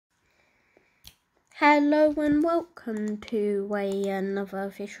Hello and welcome to another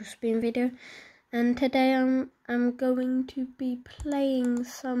official spoon video, and today I'm going to be playing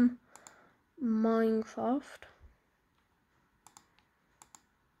some Minecraft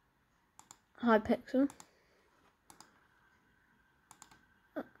Hypixel.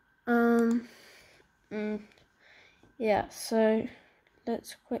 Yeah, so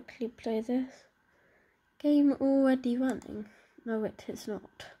let's quickly play this. Game already running. No, it is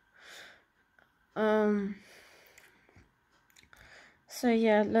not. So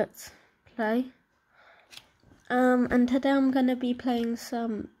yeah, let's play. And today I'm gonna be playing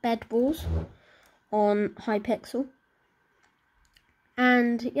some Bedwars on Hypixel.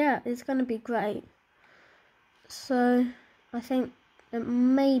 And yeah, it's gonna be great. So I think it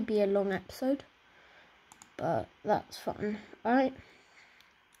may be a long episode, but that's fun, alright?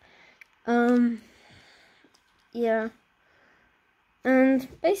 Yeah. And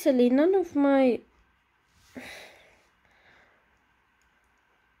basically none of my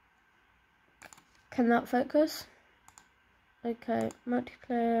Can that focus? Okay,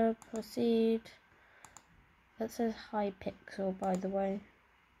 multiplayer, proceed. That says Hypixel, by the way.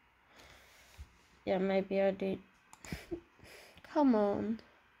 Yeah, maybe I do. Come on.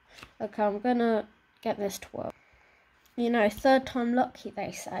 Okay, I'm gonna get this to work. You know, third time lucky,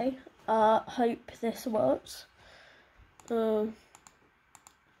 they say. Hope this works. Oh,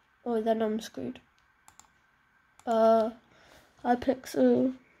 then I'm screwed.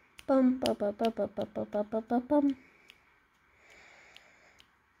 Hypixel. Bum, bum, bum, bum, bum, bum, bum, bum, bum, bum.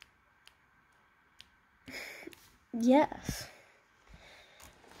 Yes.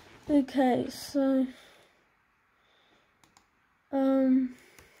 Okay, so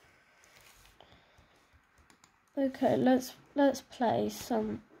okay, let's play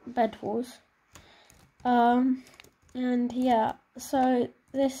some Bedwars. And yeah, so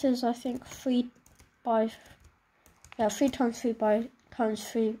this is, I think, 3 times 3 times 3,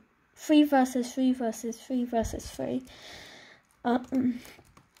 3 versus 3 versus 3 versus 3.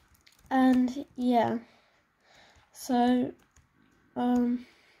 And yeah, so and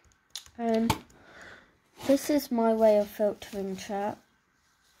this is my way of filtering chat.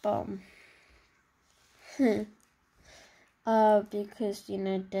 Because you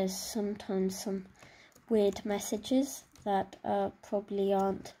know there's sometimes some weird messages that probably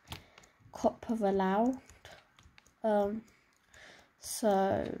aren't copper allowed.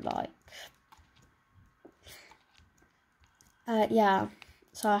 So like yeah,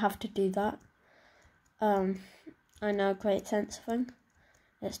 so I have to do that. I know, great sense thing.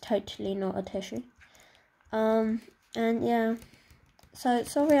 It's totally not a tissue. And yeah, so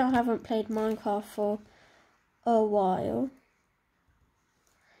sorry I haven't played Minecraft for a while.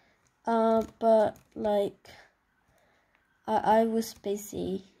 But like I was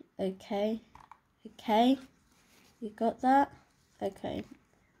busy. Okay, you got that? Okay,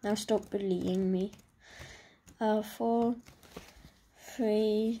 now stop bullying me. 4,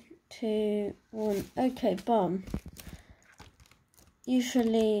 3, 2, 1. Okay, bomb.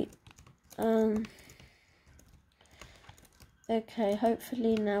 Usually, okay,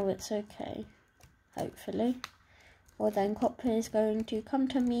 hopefully now it's okay. Hopefully. Or then Copper is going to come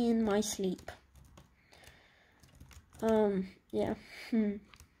to me in my sleep. Yeah.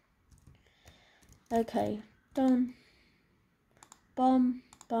 Okay, done. Bum,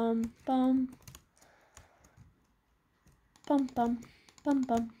 bum, bum. Bum, bum, bum,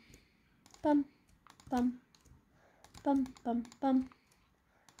 bum. Bum, bum. Bum, bum, bum.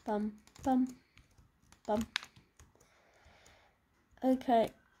 Bum, bum, bum. Okay,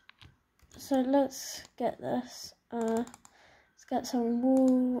 so let's get this. Let's get some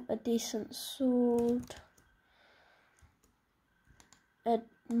wool, a decent sword, a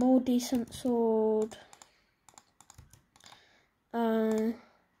more decent sword, a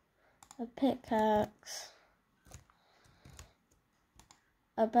pickaxe,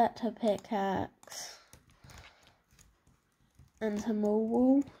 a better pickaxe, and some more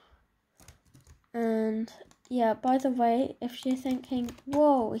wool. And yeah, by the way, if you're thinking,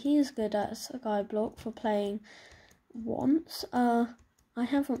 whoa, he's good at Skyblock for playing once, I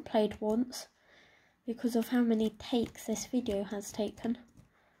haven't played once because of how many takes this video has taken,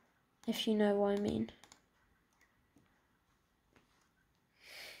 if you know what I mean.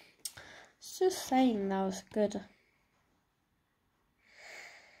 It's just saying that was good.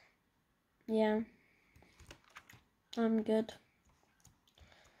 Yeah, I'm good.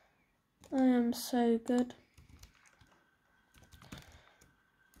 I am so good.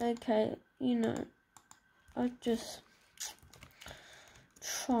 Okay, you know, I'll just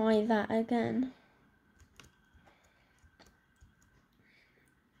try that again.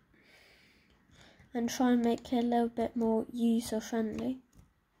 and try and make it a little bit more user friendly.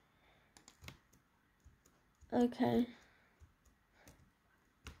 Okay,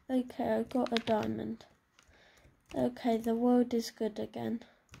 I got a diamond. Okay, the world is good again.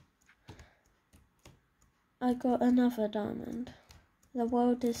 I got another diamond. The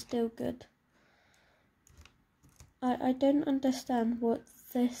world is still good. I don't understand what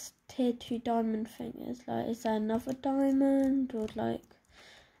this tier 2 diamond thing is. Like, is there another diamond, or like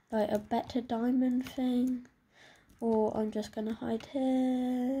a better diamond thing? Or I'm just gonna hide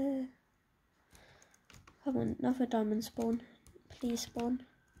here. Come on, another diamond spawn. Please spawn.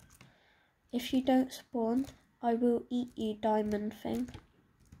 If you don't spawn, I will eat you, diamond thing.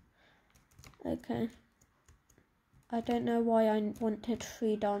 Okay. I don't know why I wanted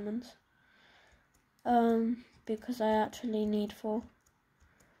 3 diamonds. Because I actually need 4.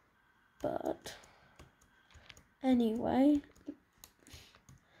 But anyway,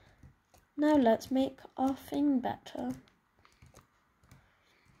 now let's make our thing better.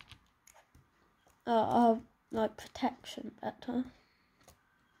 Our like protection better.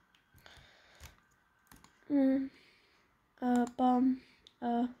 Bomb.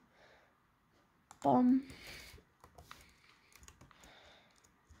 Bomb.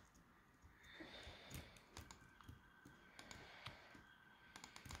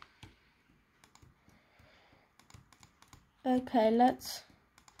 Okay, let's.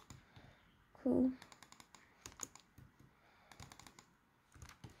 Cool.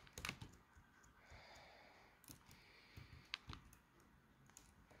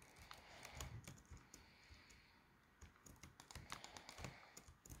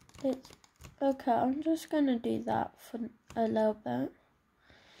 It's okay. I'm just gonna do that for a little bit.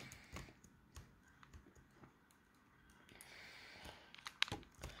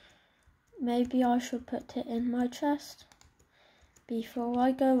 Maybe I should put it in my chest before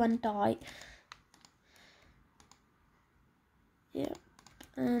I go and die. Yep,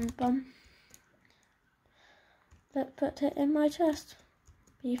 and boom. Let's put it in my chest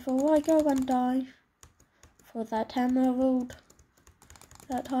before I go and die for that emerald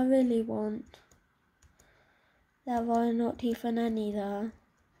that I really want. There are not even any there.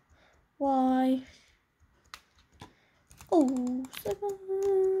 Why? Oh,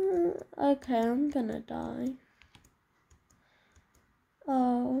 okay, I'm gonna die.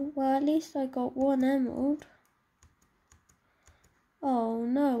 Oh, well, at least I got 1 emerald. Oh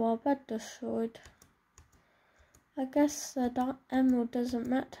no, our bed destroyed. I guess the emerald doesn't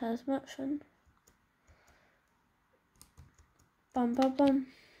matter as much then. Bum bum bum.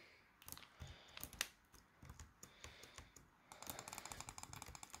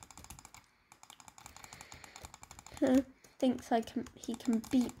 Thinks he can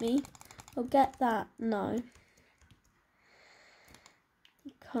beat me. I'll get that. No.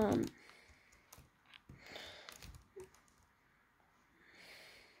 He can't.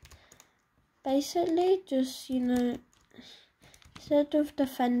 Basically, just, instead of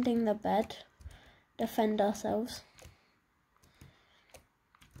defending the bed, defend ourselves.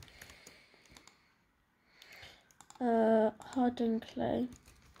 Hardened clay.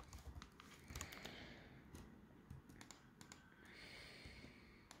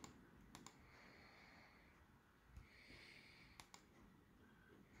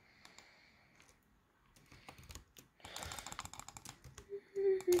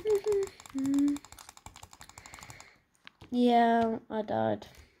 Yeah, I died.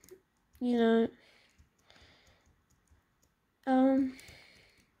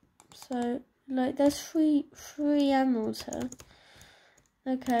 So like there's three emeralds here.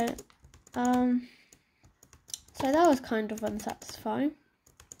 Okay. So that was kind of unsatisfying.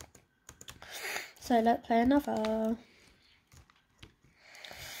 So let's play another.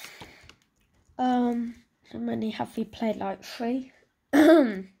 How many have we played? Like 3.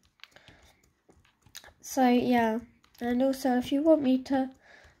 So yeah, and also if you want me to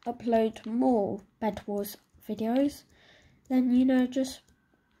upload more Bedwars videos, then just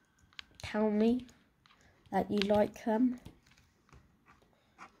tell me that you like them.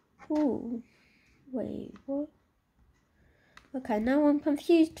 Ooh, wait, what? Okay, now I'm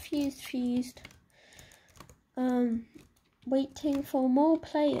confused. Waiting for more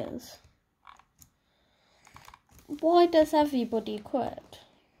players. Why does everybody quit?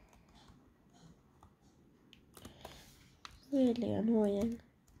 Really annoying.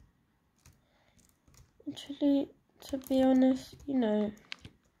 Actually, to be honest,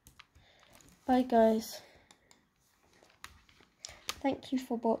 bye guys. Thank you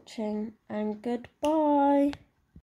for watching and goodbye.